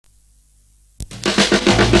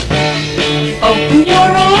Open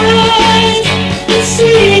your eyes and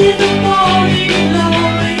see the morning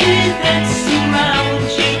glory that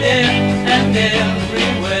surrounds you there and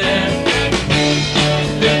everywhere.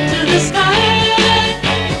 Look to the sky,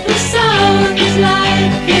 the sun is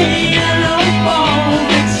like a yellow ball,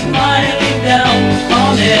 it's smiling down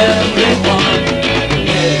on everyone.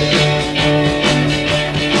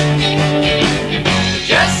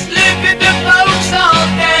 Just look at the folks all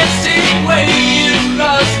dancing way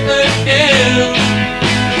across the hill.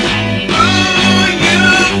 Ooh, you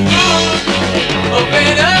fool,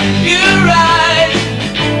 open up your eyes.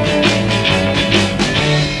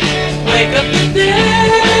 Wake up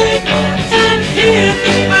today and hear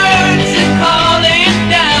the birds calling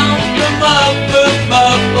down from up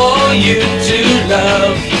above for you to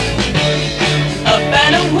love. Up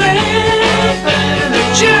and away, the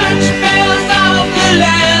church bells of the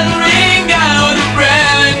land ring out a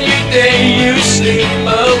brand new day, you sleep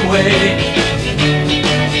away.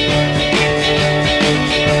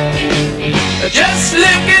 Just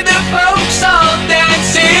look at the folks all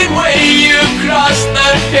dancing way across the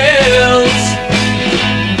hills.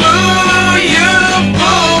 Ooh, you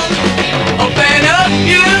fool, open up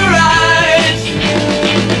your eyes.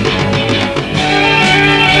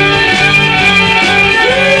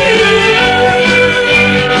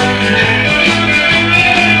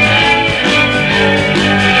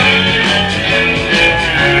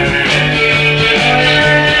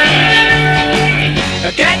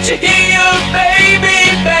 Can't you hear your baby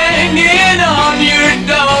banging on your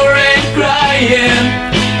door and crying?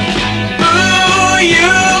 Ooh,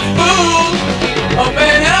 you fool,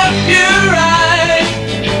 open up your eyes.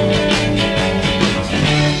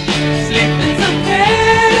 Sleeping's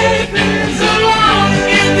okay, so long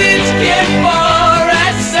as it's kept for a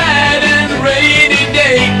sad and rainy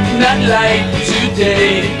day, not like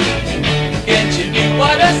today. Can't you hear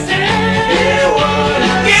what I say?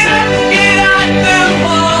 Get out, the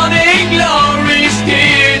morning glory's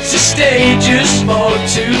here to stay just for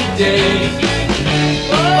today.